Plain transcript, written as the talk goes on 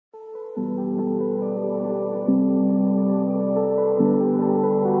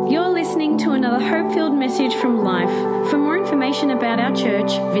to another hope-filled message from Life. For more information about our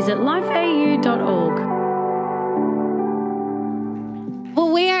church, visit lifeau.org.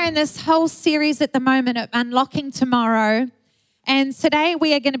 Well, we are in this whole series at the moment of Unlocking Tomorrow, and today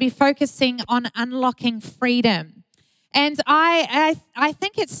we are going to be focusing on unlocking freedom. And I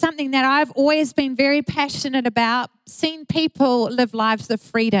think it's something that I've always been very passionate about, seeing people live lives of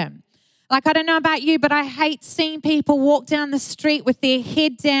freedom. Like, I don't know about you, but I hate seeing people walk down the street with their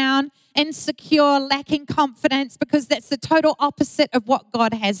head down, insecure, lacking confidence, because that's the total opposite of what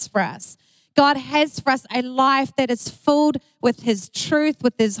God has for us. God has for us a life that is filled with His truth,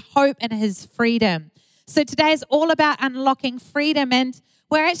 with His hope and His freedom. So today is all about unlocking freedom, and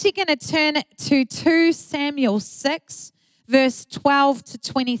we're actually going to turn to 2 Samuel 6, verse 12 to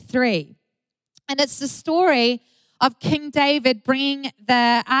 23. And it's the story of King David bringing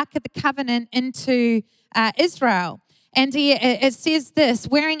the Ark of the Covenant into Israel. And it says this: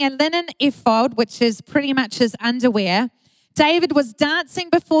 wearing a linen ephod, which is pretty much his underwear, David was dancing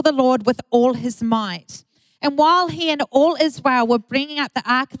before the Lord with all his might. And while he and all Israel were bringing up the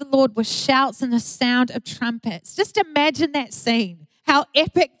Ark of the Lord with shouts and the sound of trumpets. Just imagine that scene, how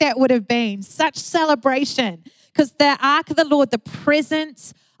epic that would have been. Such celebration, because the Ark of the Lord, the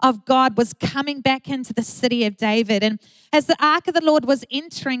presence of God, was coming back into the city of David. And as the Ark of the Lord was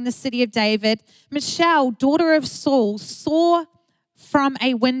entering the city of David, Michal, daughter of Saul, saw from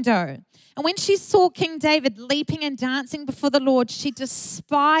a window. And when she saw King David leaping and dancing before the Lord, she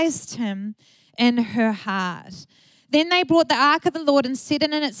despised him in her heart. Then they brought the Ark of the Lord and set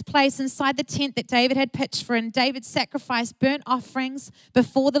it in its place inside the tent that David had pitched for. And David sacrificed burnt offerings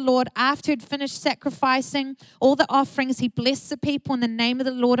before the Lord. After he'd finished sacrificing all the offerings, he blessed the people in the name of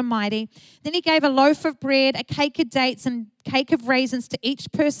the Lord Almighty. Then he gave a loaf of bread, a cake of dates, and cake of raisins to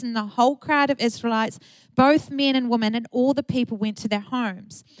each person in the whole crowd of Israelites, both men and women, and all the people went to their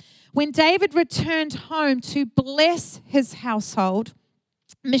homes. When David returned home to bless his household,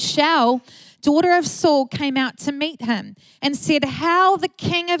 Michal, daughter of Saul, came out to meet him and said, "How the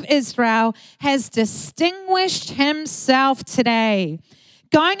king of Israel has distinguished himself today,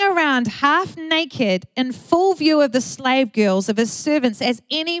 going around half naked in full view of the slave girls of his servants, as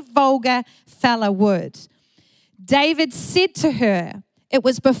any vulgar fellow would." David said to her, "It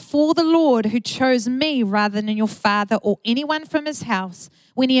was before the Lord who chose me rather than your father or anyone from his house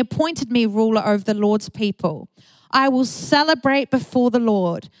when he appointed me ruler over the Lord's people. I will celebrate before the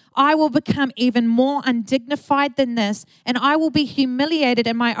Lord. I will become even more undignified than this, and I will be humiliated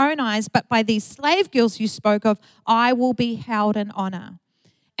in my own eyes, but by these slave girls you spoke of, I will be held in honor."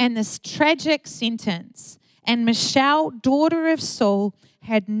 And this tragic sentence: "And Michal, daughter of Saul,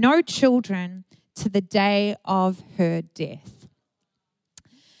 had no children to the day of her death."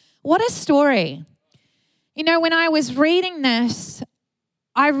 What a story. You know, when I was reading this,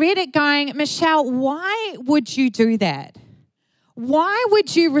 I read it going, Michal, why would you do that? Why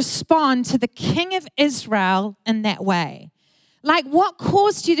would you respond to the king of Israel in that way? Like, what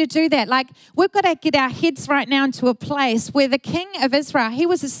caused you to do that? Like, we've got to get our heads right now into a place where the king of Israel, he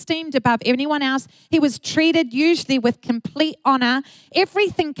was esteemed above anyone else. He was treated usually with complete honor.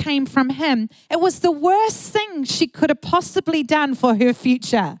 Everything came from him. It was the worst thing she could have possibly done for her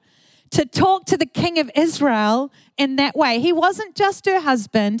future, to talk to the king of Israel in that way. He wasn't just her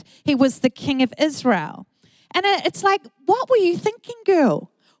husband, he was the king of Israel. And it's like, what were you thinking,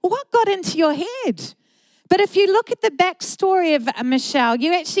 girl? What got into your head? But if you look at the backstory of Michal,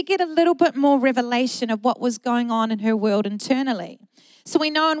 you actually get a little bit more revelation of what was going on in her world internally. So we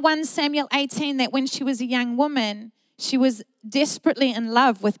know in 1 Samuel 18 that when she was a young woman, she was desperately in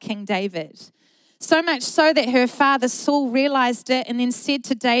love with King David. So much so that her father Saul realized it and then said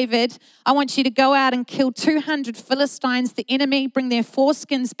to David, "I want you to go out and kill 200 Philistines, the enemy, bring their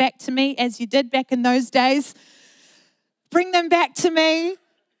foreskins back to me," as you did back in those days. "Bring them back to me."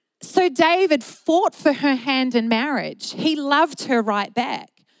 So David fought for her hand in marriage. He loved her right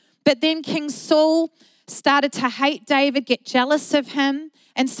back. But then King Saul started to hate David, get jealous of him,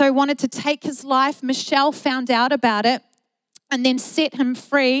 and so wanted to take his life. Michal found out about it and then set him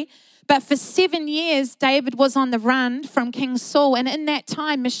free. But for 7 years, David was on the run from King Saul. And in that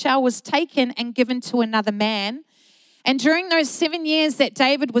time, Michal was taken and given to another man. And during those 7 years that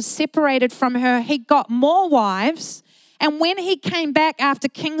David was separated from her, he got more wives. And when he came back after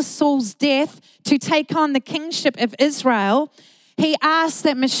King Saul's death to take on the kingship of Israel, he asked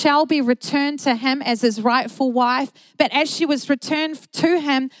that Michal be returned to him as his rightful wife. But as she was returned to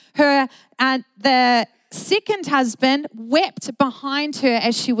him, the second husband wept behind her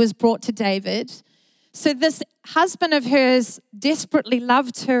as she was brought to David. So this husband of hers desperately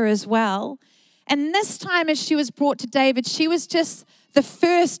loved her as well. And this time as she was brought to David, she was just the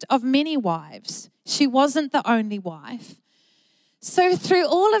first of many wives. She wasn't the only wife. So through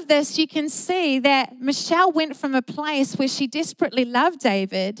all of this, you can see that Michal went from a place where she desperately loved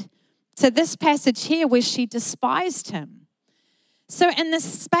David to this passage here where she despised him. So in the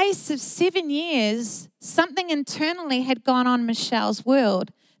space of 7 years, something internally had gone on in Michal's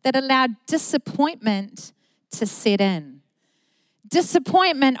world that allowed disappointment to set in.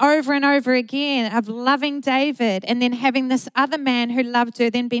 Disappointment over and over again of loving David and then having this other man who loved her,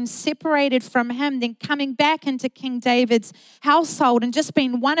 then being separated from him, then coming back into King David's household and just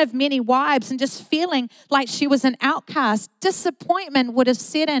being one of many wives and just feeling like she was an outcast. Disappointment would have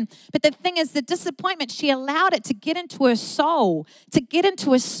set in. But the thing is, the disappointment, she allowed it to get into her soul, to get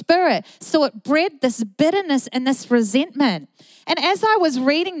into her spirit. So it bred this bitterness and this resentment. And as I was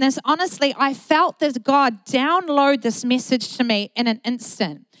reading this, honestly, I felt that God download this message to me in an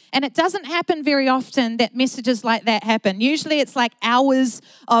instant. And it doesn't happen very often that messages like that happen. Usually it's like hours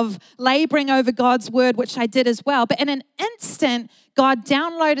of laboring over God's word, which I did as well. But in an instant, God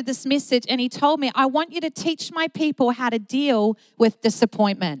downloaded this message and he told me, I want you to teach my people how to deal with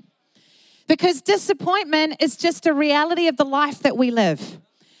disappointment. Because disappointment is just a reality of the life that we live.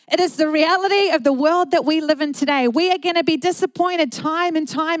 It is the reality of the world that we live in today. We are going to be disappointed time and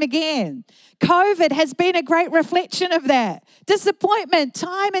time again. COVID has been a great reflection of that. Disappointment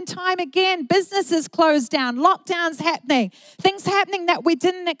time and time again. Businesses closed down, lockdowns happening, things happening that we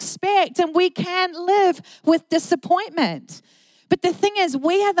didn't expect, and we can't live with disappointment. But the thing is,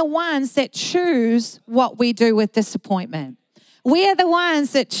 we are the ones that choose what we do with disappointment. We are the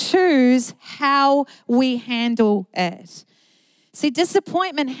ones that choose how we handle it. See,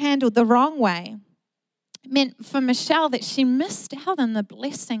 disappointment handled the wrong way meant for Michal that she missed out on the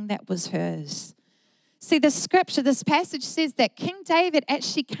blessing that was hers. See, the scripture, this passage says that King David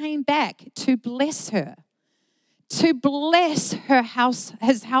actually came back to bless her, to bless her house,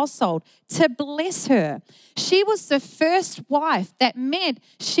 his household, to bless her. She was the first wife. That meant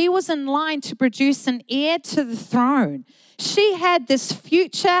she was in line to produce an heir to the throne. She had this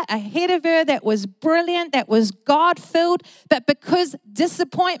future ahead of her that was brilliant, that was God-filled, but because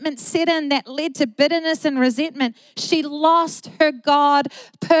disappointment set in that led to bitterness and resentment, she lost her God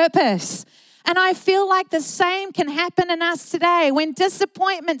purpose. And I feel like the same can happen in us today. When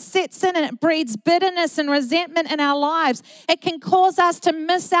disappointment sets in and it breeds bitterness and resentment in our lives, it can cause us to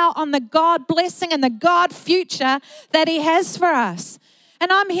miss out on the God blessing and the God future that He has for us.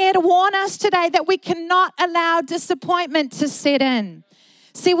 And I'm here to warn us today that we cannot allow disappointment to set in.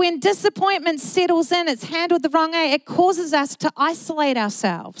 See, when disappointment settles in, it's handled the wrong way, it causes us to isolate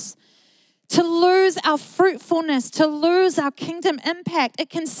ourselves, to lose our fruitfulness, to lose our kingdom impact.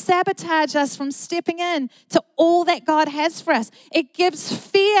 It can sabotage us from stepping in to all that God has for us. It gives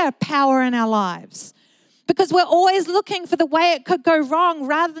fear power in our lives because we're always looking for the way it could go wrong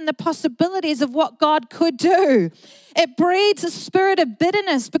rather than the possibilities of what God could do. It breeds a spirit of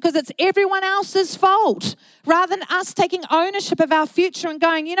bitterness because it's everyone else's fault rather than us taking ownership of our future and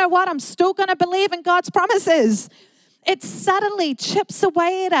going, you know what, I'm still going to believe in God's promises. It subtly chips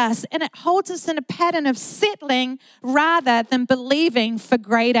away at us and it holds us in a pattern of settling rather than believing for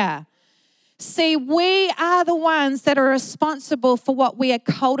greater. See, we are the ones that are responsible for what we are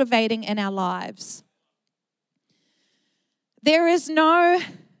cultivating in our lives. There is no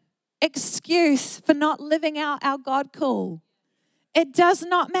excuse for not living out our God call. It does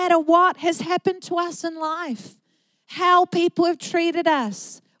not matter what has happened to us in life, how people have treated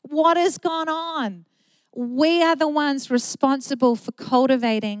us, what has gone on. We are the ones responsible for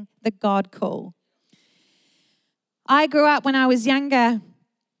cultivating the God call. I grew up when I was younger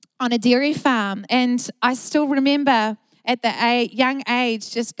on a dairy farm, and I still remember at the young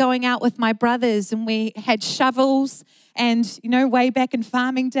age just going out with my brothers, and we had shovels. And, you know, way back in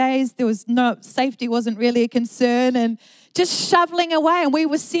farming days, there was no safety wasn't really a concern, and just shoveling away. And we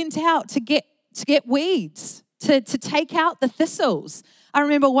were sent out to get weeds, to take out the thistles. I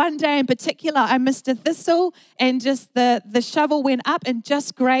remember one day in particular, I missed a thistle and just the shovel went up and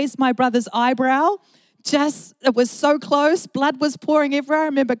just grazed my brother's eyebrow. It was so close. Blood was pouring everywhere. I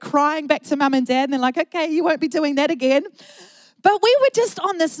remember crying back to mum and dad, and they're like, okay, you won't be doing that again. But we were just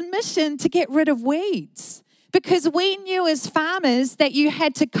on this mission to get rid of weeds. Because we knew as farmers that you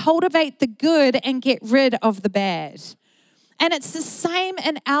had to cultivate the good and get rid of the bad. And it's the same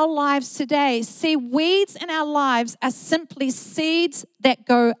in our lives today. See, weeds in our lives are simply seeds that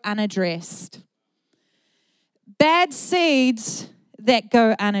go unaddressed. Bad seeds that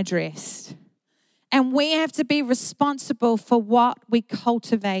go unaddressed. And we have to be responsible for what we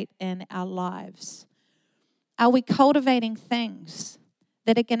cultivate in our lives. Are we cultivating things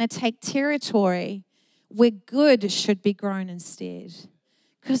that are going to take territory where good should be grown instead.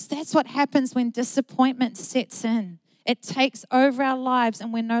 Because that's what happens when disappointment sets in. It takes over our lives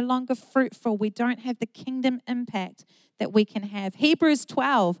and we're no longer fruitful. We don't have the kingdom impact that we can have. Hebrews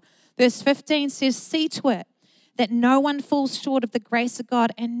 12, verse 15 says, see to it that no one falls short of the grace of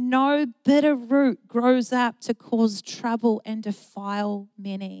God and no bitter root grows up to cause trouble and defile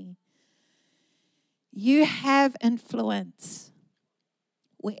many. You have influence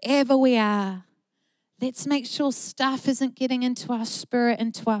wherever we are. Let's make sure stuff isn't getting into our spirit,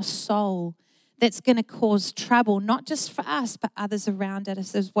 into our soul, that's going to cause trouble, not just for us, but others around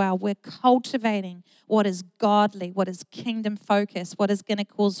us as well. We're cultivating what is godly, what is kingdom focused, what is going to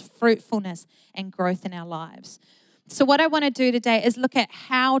cause fruitfulness and growth in our lives. So what I want to do today is look at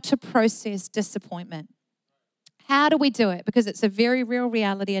how to process disappointment. How do we do it? Because it's a very real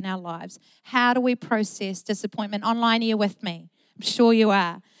reality in our lives. How do we process disappointment? Online, are you with me? I'm sure you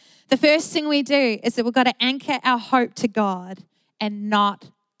are. The first thing we do is that we've got to anchor our hope to God and not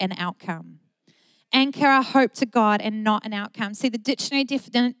an outcome. Anchor our hope to God and not an outcome. See, the dictionary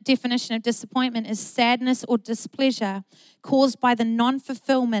definition of disappointment is sadness or displeasure caused by the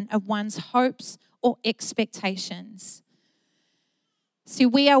non-fulfillment of one's hopes or expectations. See,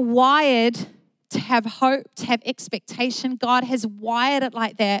 we are wired to have hope, to have expectation. God has wired it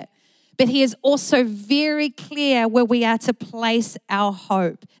like that. But he is also very clear where we are to place our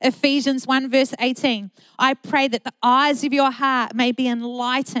hope. Ephesians 1 verse 18, I pray that the eyes of your heart may be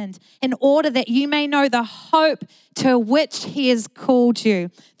enlightened in order that you may know the hope to which he has called you,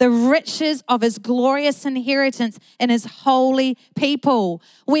 the riches of his glorious inheritance in his holy people.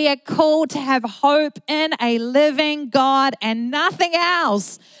 We are called to have hope in a living God and nothing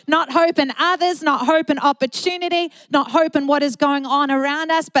else. Not hope in others, not hope in opportunity, not hope in what is going on around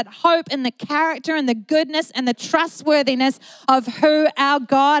us, but hope in the character and the goodness and the trustworthiness of who our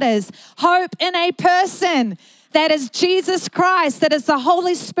God is. Hope in a person. That is Jesus Christ, that is the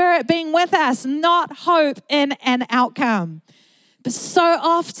Holy Spirit being with us, not hope in an outcome. But so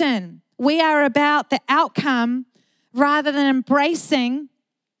often we are about the outcome rather than embracing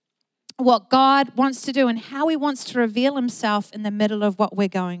what God wants to do and how he wants to reveal himself in the middle of what we're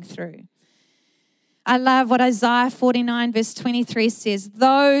going through. I love what Isaiah 49 verse 23 says,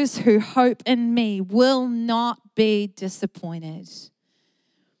 those who hope in me will not be disappointed.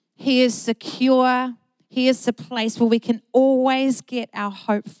 He is secure. He is the place where we can always get our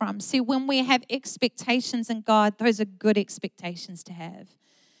hope from. See, when we have expectations in God, those are good expectations to have.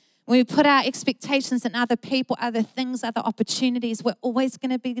 When we put our expectations in other people, other things, other opportunities, we're always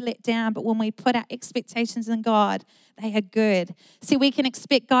going to be let down. But when we put our expectations in God, they are good. See, we can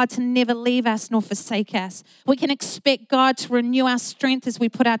expect God to never leave us nor forsake us. We can expect God to renew our strength as we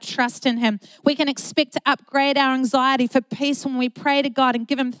put our trust in him. We can expect to upgrade our anxiety for peace when we pray to God and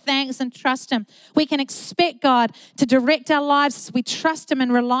give him thanks and trust him. We can expect God to direct our lives as we trust him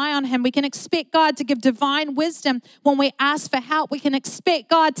and rely on him. We can expect God to give divine wisdom when we ask for help. We can expect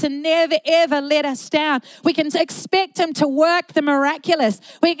God to never, ever let us down. We can expect him to work the miraculous.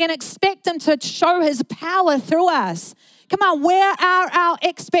 We can expect him to show his power through us. Come on, where are our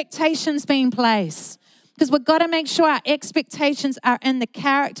expectations being placed? Because we've got to make sure our expectations are in the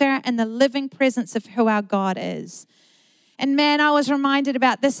character and the living presence of who our God is. And man, I was reminded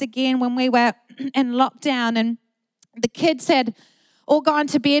about this again when we were in lockdown and the kids had all gone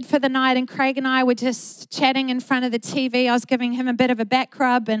to bed for the night and Craig and I were just chatting in front of the TV. I was giving him a bit of a back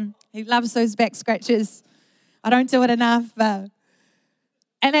rub and he loves those back scratches. I don't do it enough. And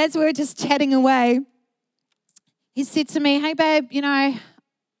as we were just chatting away, he said to me, hey babe, I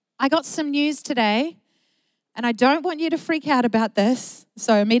got some news today and I don't want you to freak out about this.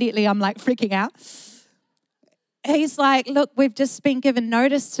 So immediately I'm like freaking out. He's like, look, we've just been given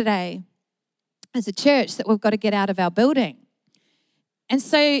notice today as a church that we've got to get out of our building. And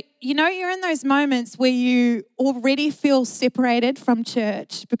so, you're in those moments where you already feel separated from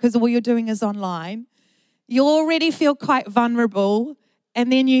church because all you're doing is online. You already feel quite vulnerable. And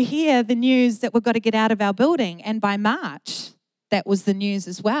then you hear the news that we've got to get out of our building. And by March, that was the news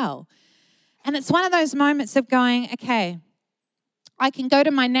as well. And it's one of those moments of going, okay, I can go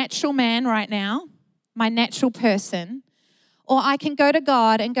to my natural man right now, my natural person, or I can go to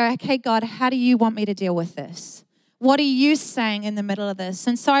God and go, okay, God, how do you want me to deal with this? What are you saying in the middle of this?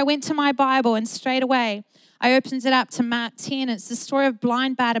 And so I went to my Bible and straight away I opened it up to Mark 10. It's the story of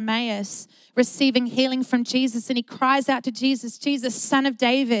blind Bartimaeus receiving healing from Jesus. And he cries out to Jesus, Jesus, Son of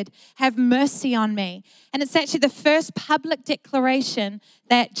David, have mercy on me. And it's actually the first public declaration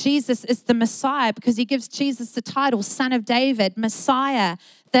that Jesus is the Messiah because he gives Jesus the title, Son of David, Messiah,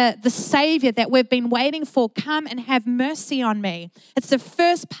 the Savior that we've been waiting for, come and have mercy on me. It's the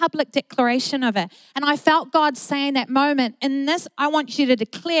first public declaration of it. And I felt God saying that moment, in this, I want you to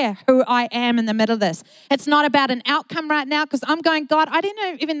declare who I am in the middle of this. It's not about an outcome right now, because I'm going, God, I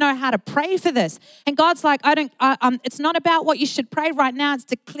didn't even know how to pray for this. And God's like, it's not about what you should pray right now. It's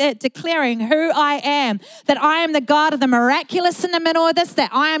declaring who I am, that I am the God of the miraculous in the middle of this, that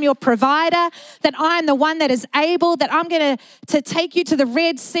I am your provider, that I am the one that is able, that I'm going to take you to the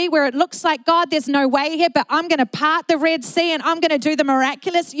Red Sea where it looks like, God, there's no way here, but I'm going to part the Red Sea and I'm going to do the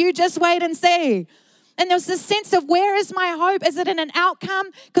miraculous. You just wait and see. And there's this sense of, where is my hope? Is it in an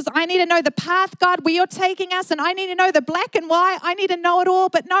outcome? Because I need to know the path, God, where you're taking us, and I need to know the black and white. I need to know it all,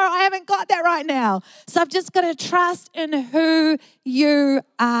 but no, I haven't got that right now. So I've just got to trust in who you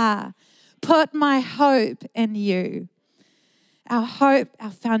are. Put my hope in you. Our hope,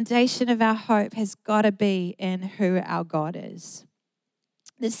 our foundation of our hope has got to be in who our God is.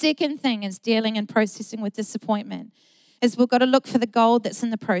 The second thing is dealing and processing with disappointment, is we've got to look for the gold that's in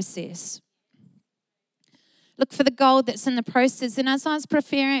the process. Look for the gold that's in the process. And as I was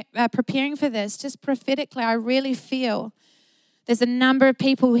preparing for this, just prophetically, I really feel there's a number of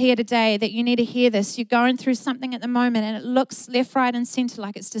people here today that you need to hear this. You're going through something at the moment and it looks left, right, and center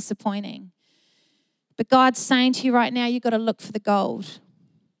like it's disappointing. But God's saying to you right now, you've got to look for the gold.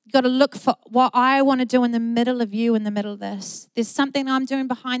 You've got to look for what I want to do in the middle of you, in the middle of this. There's something I'm doing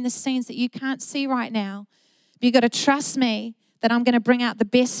behind the scenes that you can't see right now. But you've got to trust me that I'm going to bring out the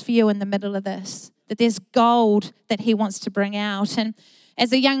best for you in the middle of this, that there's gold that he wants to bring out. And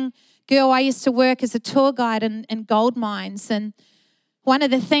as a young girl, I used to work as a tour guide in gold mines. And one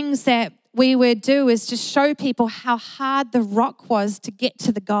of the things that we would do is just show people how hard the rock was to get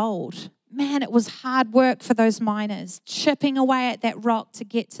to the gold. Man, it was hard work for those miners, chipping away at that rock to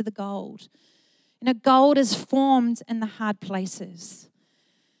get to the gold. You know, gold is formed in the hard places.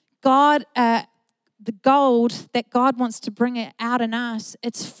 The gold that God wants to bring it out in us,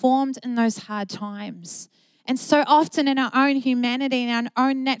 it's formed in those hard times. And so often in our own humanity, in our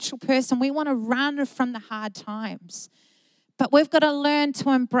own natural person, we want to run from the hard times. But we've got to learn to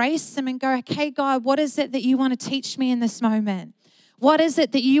embrace them and go, okay, God, what is it that you want to teach me in this moment? What is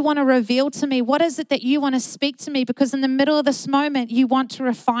it that you want to reveal to me? What is it that you want to speak to me? Because in the middle of this moment, you want to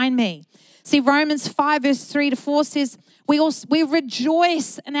refine me. See, Romans 5 verse 3-4 says, we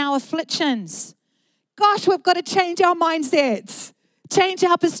rejoice in our afflictions. Gosh, we've got to change our mindsets, change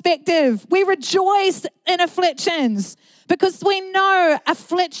our perspective. We rejoice in afflictions because we know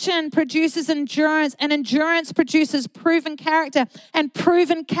affliction produces endurance, and endurance produces proven character, and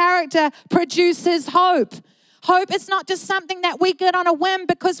proven character produces hope. Hope is not just something that we get on a whim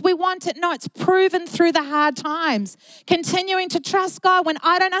because we want it. No, it's proven through the hard times. Continuing to trust God when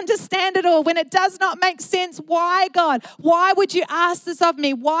I don't understand it all, when it does not make sense. Why, God? Why would you ask this of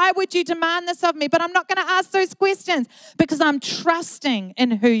me? Why would you demand this of me? But I'm not going to ask those questions because I'm trusting in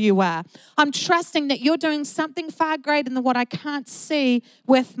who you are. I'm trusting that you're doing something far greater than what I can't see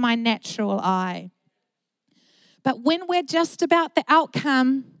with my natural eye. But when we're just about the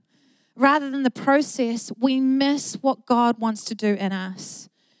outcome, rather than the process, we miss what God wants to do in us.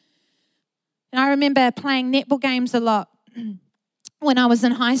 And I remember playing netball games a lot. When I was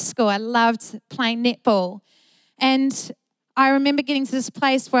in high school, I loved playing netball. And I remember getting to this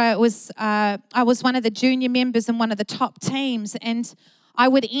place where I was one of the junior members in one of the top teams. And I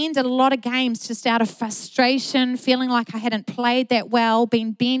would end a lot of games just out of frustration, feeling like I hadn't played that well,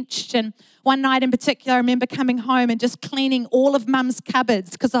 been benched. And one night in particular, I remember coming home and just cleaning all of Mum's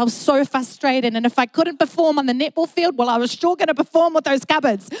cupboards because I was so frustrated. And if I couldn't perform on the netball field, well, I was sure going to perform with those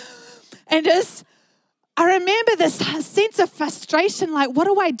cupboards. And I remember this sense of frustration, like, what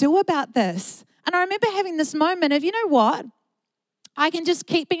do I do about this? And I remember having this moment of, you know what? I can just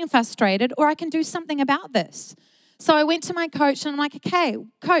keep being frustrated, or I can do something about this. So I went to my coach and I'm like, okay,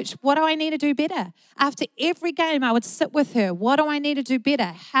 coach, what do I need to do better? After every game, I would sit with her. What do I need to do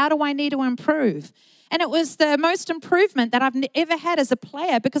better? How do I need to improve? And it was the most improvement that I've ever had as a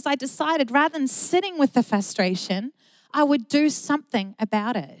player because I decided rather than sitting with the frustration, I would do something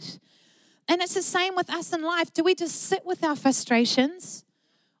about it. And it's the same with us in life. Do we just sit with our frustrations?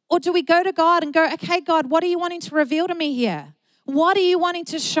 Or do we go to God and go, okay, God, what are you wanting to reveal to me here? What are you wanting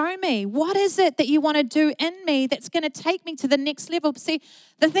to show me? What is it that you want to do in me that's going to take me to the next level? See,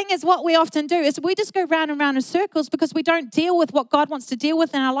 the thing is, what we often do is we just go round and round in circles because we don't deal with what God wants to deal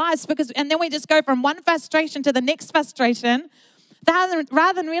with in our lives, and then we just go from one frustration to the next frustration rather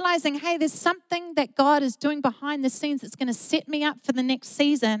than realizing, hey, there's something that God is doing behind the scenes that's going to set me up for the next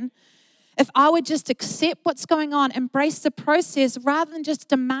season. If I would just accept what's going on, embrace the process rather than just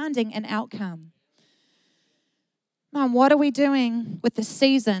demanding an outcome. Mom, what are we doing with the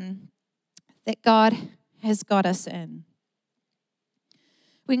season that God has got us in?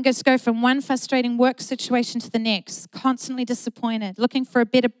 We can just go from one frustrating work situation to the next, constantly disappointed, looking for a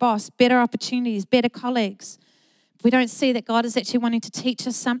better boss, better opportunities, better colleagues. We don't see that God is actually wanting to teach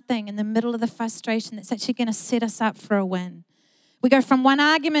us something in the middle of the frustration that's actually going to set us up for a win. We go from one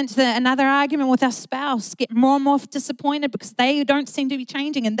argument to another argument with our spouse, get more and more disappointed because they don't seem to be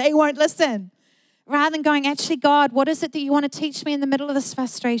changing and they won't listen. Rather than going, actually, God, what is it that you want to teach me in the middle of this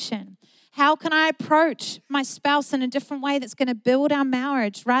frustration? How can I approach my spouse in a different way that's going to build our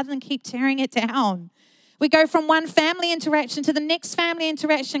marriage rather than keep tearing it down? We go from one family interaction to the next family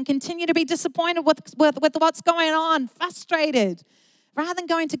interaction, continue to be disappointed with what's going on, frustrated. Rather than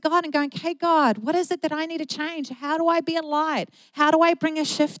going to God and going, hey, God, what is it that I need to change? How do I be a light? How do I bring a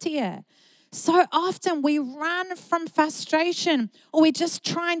shift here? So often we run from frustration or we just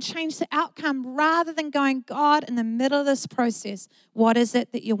try and change the outcome rather than going, God, in the middle of this process, what is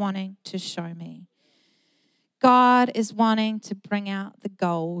it that you're wanting to show me? God is wanting to bring out the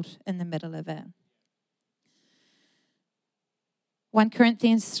gold in the middle of it. 1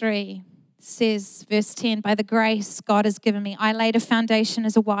 Corinthians 3 says, verse 10, by the grace God has given me, I laid a foundation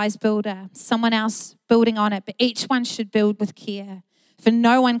as a wise builder, someone else building on it, but each one should build with care. For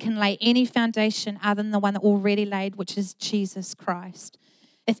no one can lay any foundation other than the one that already laid, which is Jesus Christ.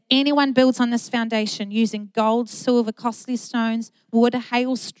 If anyone builds on this foundation using gold, silver, costly stones, wood,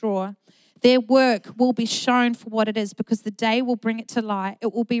 hail, straw, their work will be shown for what it is because the day will bring it to light.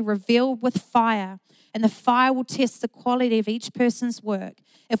 It will be revealed with fire, and the fire will test the quality of each person's work.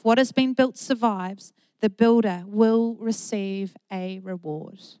 If what has been built survives, the builder will receive a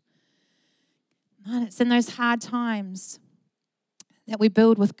reward. Man, it's in those hard times that we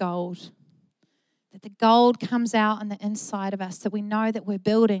build with gold, that the gold comes out on the inside of us, that we know that we're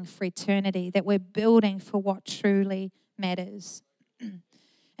building for eternity, that we're building for what truly matters.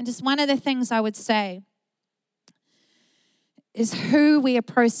 And just one of the things I would say is who we are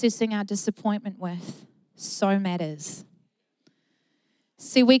processing our disappointment with so matters.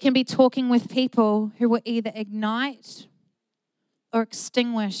 See, we can be talking with people who will either ignite or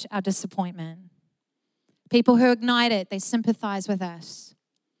extinguish our disappointment. People who ignite it, they sympathize with us.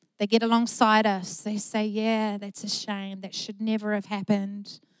 They get alongside us. They say, yeah, that's a shame. That should never have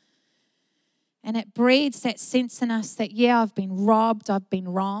happened. And it breeds that sense in us that, yeah, I've been robbed, I've been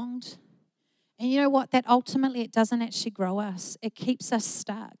wronged. And you know what? That ultimately, it doesn't actually grow us. It keeps us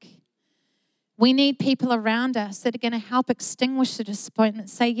stuck. We need people around us that are going to help extinguish the disappointment.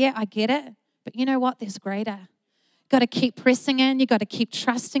 Say, yeah, I get it. But you know what? There's greater. You've got to keep pressing in. You've got to keep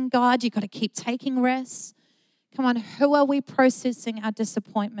trusting God. You've got to keep taking risks. Come on, who are we processing our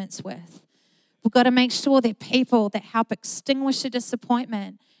disappointments with? We've got to make sure they're people that help extinguish the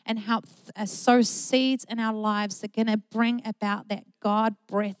disappointment and help sow seeds in our lives that are going to bring about that God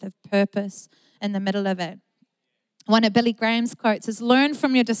breath of purpose in the middle of it. One of Billy Graham's quotes is, learn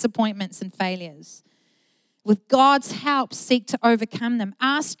from your disappointments and failures. With God's help, seek to overcome them.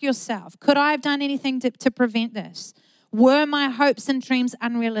 Ask yourself, could I have done anything to prevent this? Were my hopes and dreams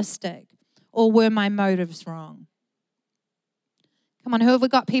unrealistic? Or were my motives wrong? Come on, who have we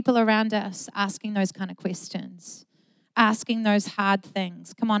got people around us asking those kind of questions? Asking those hard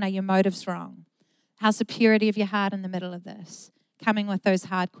things. Come on, are your motives wrong? How's the purity of your heart in the middle of this? Coming with those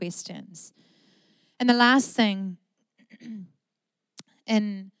hard questions. And the last thing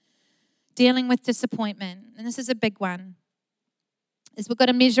in dealing with disappointment, and this is a big one, is we've got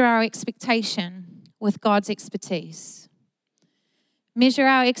to measure our expectation with God's expertise. Measure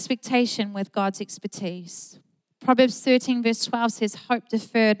our expectation with God's expertise. Proverbs 13 verse 12 says, hope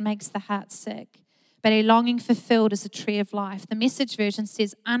deferred makes the heart sick, but a longing fulfilled is a tree of life. The Message version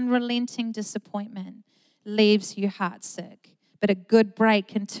says, unrelenting disappointment leaves you heart sick, but a good break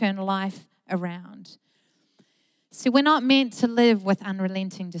can turn life around. See, we're not meant to live with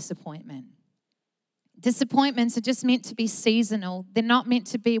unrelenting disappointment. Disappointments are just meant to be seasonal. They're not meant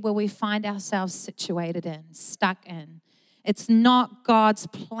to be where we find ourselves situated in, stuck in. It's not God's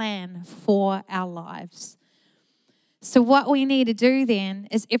plan for our lives. So what we need to do then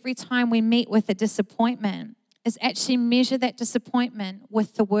is every time we meet with a disappointment is actually measure that disappointment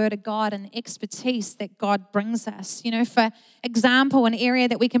with the Word of God and the expertise that God brings us. You know, for example, an area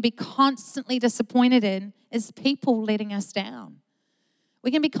that we can be constantly disappointed in is people letting us down. We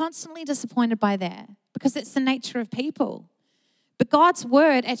can be constantly disappointed by that because it's the nature of people. But God's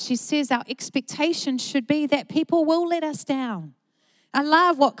Word actually says our expectation should be that people will let us down. I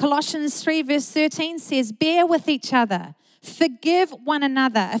love what Colossians 3 verse 13 says, bear with each other. Forgive one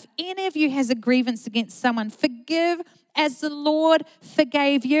another. If any of you has a grievance against someone, forgive as the Lord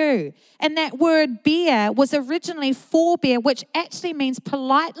forgave you. And that word bear was originally forbear, which actually means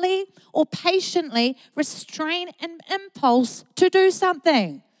politely or patiently restrain an impulse to do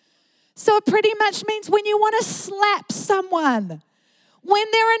something. So it pretty much means when you want to slap someone, when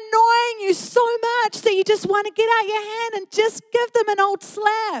they're annoying you so much that you just want to get out your hand and just give them an old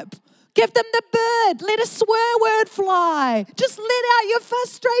slap. Give them the bird. Let a swear word fly. Just let out your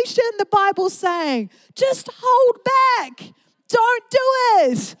frustration, the Bible's saying. Just hold back. Don't do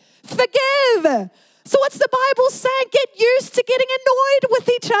it. Forgive. So what's the Bible saying? Get used to getting annoyed with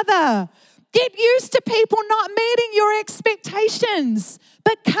each other. Get used to people not meeting your expectations.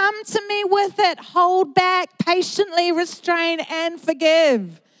 But come to me with it. Hold back, patiently restrain, and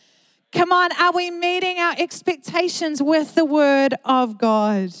forgive. Come on, are we meeting our expectations with the Word of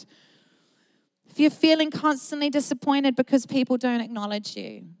God? If you're feeling constantly disappointed because people don't acknowledge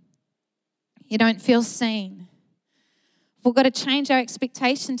you, you don't feel seen, we've got to change our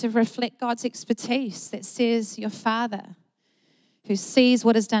expectation to reflect God's expertise that says your Father who sees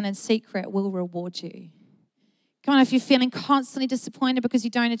what is done in secret will reward you. Come on, if you're feeling constantly disappointed because you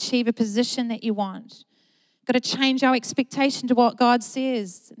don't achieve a position that you want, we've got to change our expectation to what God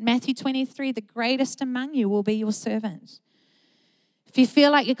says. Matthew 23, the greatest among you will be your servant. If you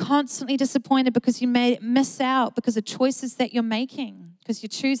feel like you're constantly disappointed because you may miss out because of choices that you're making, because you're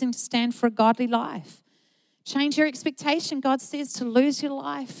choosing to stand for a godly life, change your expectation. God says to lose your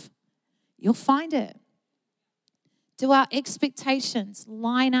life, you'll find it. Do our expectations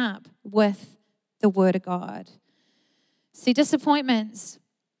line up with the Word of God? See, disappointments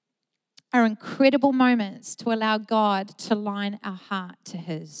are incredible moments to allow God to line our heart to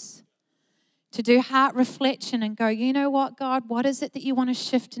His. To do heart reflection and go, you know what, God, what is it that you want to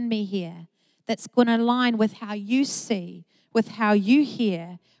shift in me here that's going to align with how you see, with how you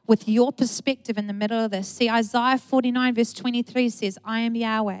hear, with your perspective in the middle of this? See, Isaiah 49 verse 23 says, I am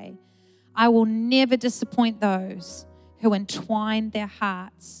Yahweh. I will never disappoint those who entwine their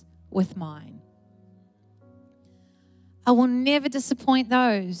hearts with mine. I will never disappoint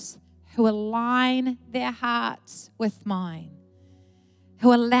those who align their hearts with mine,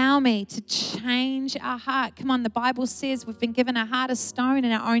 who allow me to change our heart. Come on, the Bible says we've been given a heart of stone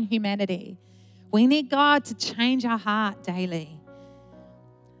in our own humanity. We need God to change our heart daily.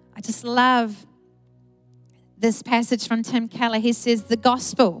 I just love this passage from Tim Keller. He says, the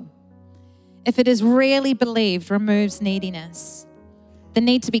gospel, if it is really believed, removes neediness. The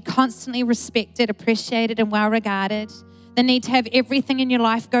need to be constantly respected, appreciated, and well regarded. The need to have everything in your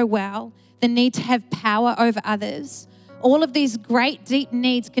life go well. The need to have power over others. All of these great, deep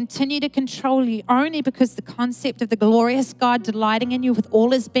needs continue to control you only because the concept of the glorious God delighting in you with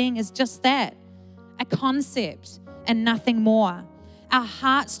all His being is just that, a concept and nothing more. Our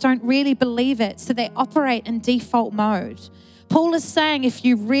hearts don't really believe it, so they operate in default mode. Paul is saying if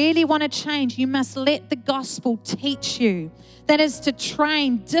you really want to change, you must let the gospel teach you. That is to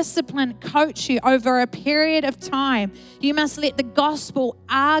train, discipline, coach you over a period of time. You must let the gospel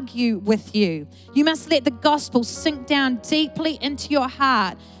argue with you. You must let the gospel sink down deeply into your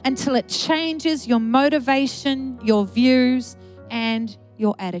heart until it changes your motivation, your views, and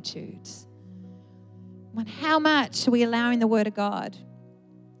your attitudes. How much are we allowing the Word of God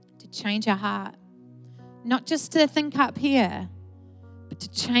to change our heart? Not just to think up here, but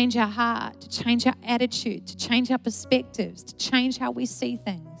to change our heart, to change our attitude, to change our perspectives, to change how we see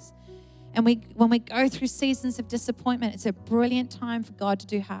things. And when we go through seasons of disappointment, it's a brilliant time for God to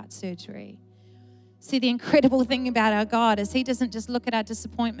do heart surgery. See, the incredible thing about our God is He doesn't just look at our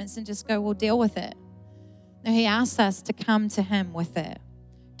disappointments and just go, well, deal with it. No, He asks us to come to Him with it,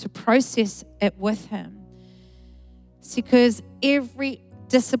 to process it with Him. See, because every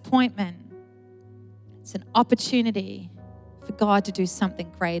disappointment, it's an opportunity for God to do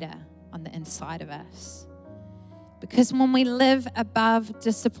something greater on the inside of us. Because when we live above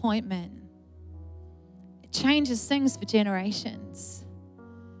disappointment, it changes things for generations.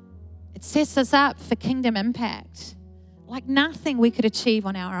 It sets us up for kingdom impact, like nothing we could achieve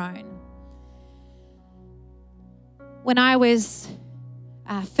on our own. When I was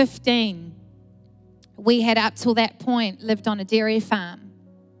 15, we had up till that point lived on a dairy farm.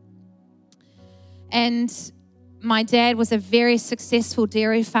 And my dad was a very successful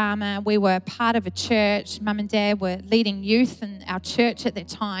dairy farmer. We were part of a church. Mum and Dad were leading youth in our church at that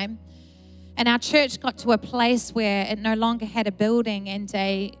time. And our church got to a place where it no longer had a building, and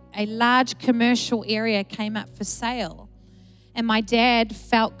a large commercial area came up for sale. And my dad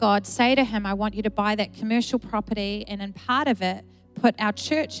felt God say to him, I want you to buy that commercial property, and in part of it, put our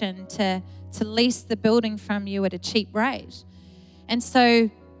church in to lease the building from you at a cheap rate. And so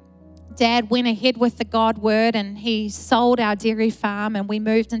Dad went ahead with the God word and he sold our dairy farm and we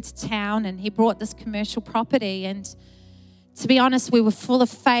moved into town and he brought this commercial property. And to be honest, we were full of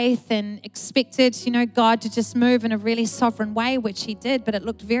faith and expected, God to just move in a really sovereign way, which he did, but it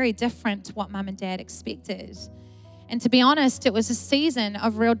looked very different to what Mum and Dad expected. And to be honest, it was a season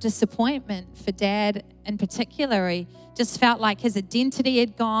of real disappointment for Dad in particular. He just felt like his identity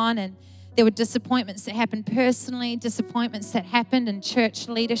had gone, and there were disappointments that happened personally, disappointments that happened in church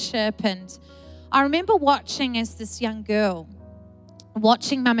leadership. And I remember watching as this young girl,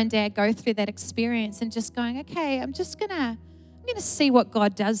 watching Mum and Dad go through that experience and just going, okay, I'm going to see what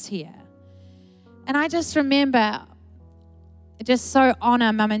God does here. And I just remember, just so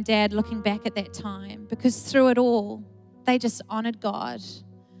honor Mum and Dad looking back at that time, because through it all, they just honored God.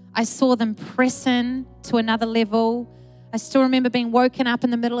 I saw them press in to another level. I still remember being woken up in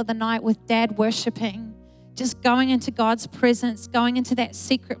the middle of the night with Dad worshiping, just going into God's presence, going into that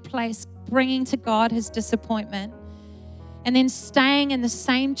secret place, bringing to God his disappointment, and then staying in the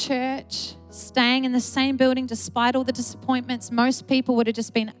same church, staying in the same building despite all the disappointments. Most people would have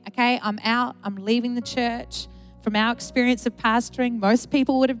just been, okay, I'm out, I'm leaving the church. From our experience of pastoring, most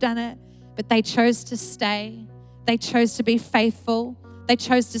people would have done it, but they chose to stay. They chose to be faithful. They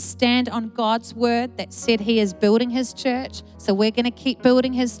chose to stand on God's word that said he is building his church. So we're going to keep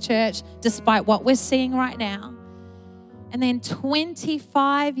building his church despite what we're seeing right now. And then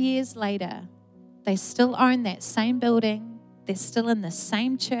 25 years later, they still own that same building. They're still in the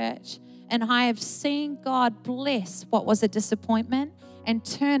same church. And I have seen God bless what was a disappointment and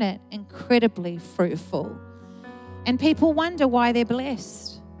turn it incredibly fruitful. And people wonder why they're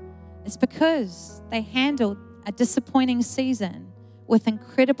blessed. It's because they handled a disappointing season with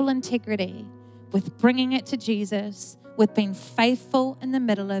incredible integrity, with bringing it to Jesus, with being faithful in the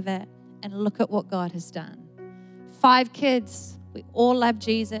middle of it, and look at what God has done. 5 kids, we all love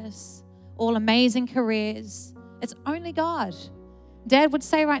Jesus, all amazing careers. It's only God. Dad would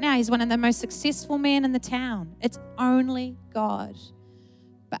say right now he's one of the most successful men in the town. It's only God.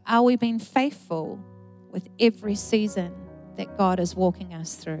 But are we being faithful with every season that God is walking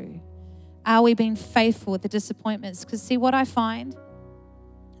us through? Are we being faithful with the disappointments? Because see what I find,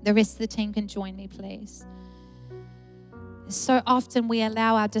 the rest of the team can join me, please. So often we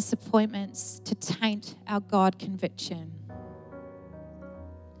allow our disappointments to taint our God conviction.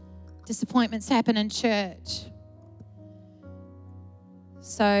 Disappointments happen in church.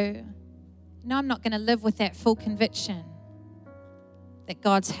 So, I'm not going to live with that full conviction that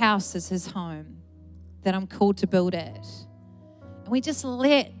God's house is his home, that I'm called to build it. And we just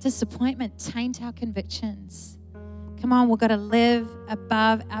let disappointment taint our convictions. Come on, we've got to live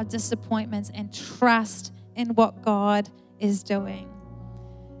above our disappointments and trust in what God is doing.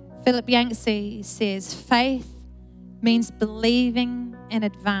 Philip Yancey says, faith means believing in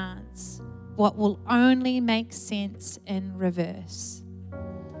advance what will only make sense in reverse.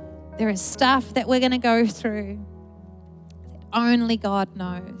 There is stuff that we're going to go through that only God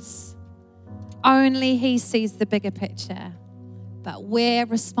knows. Only he sees the bigger picture. But we're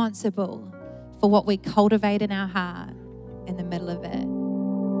responsible for what we cultivate in our heart in the middle of it.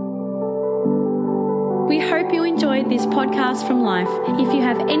 We hope you enjoyed this podcast from Life. If you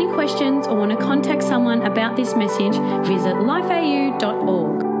have any questions or want to contact someone about this message, visit lifeau.org.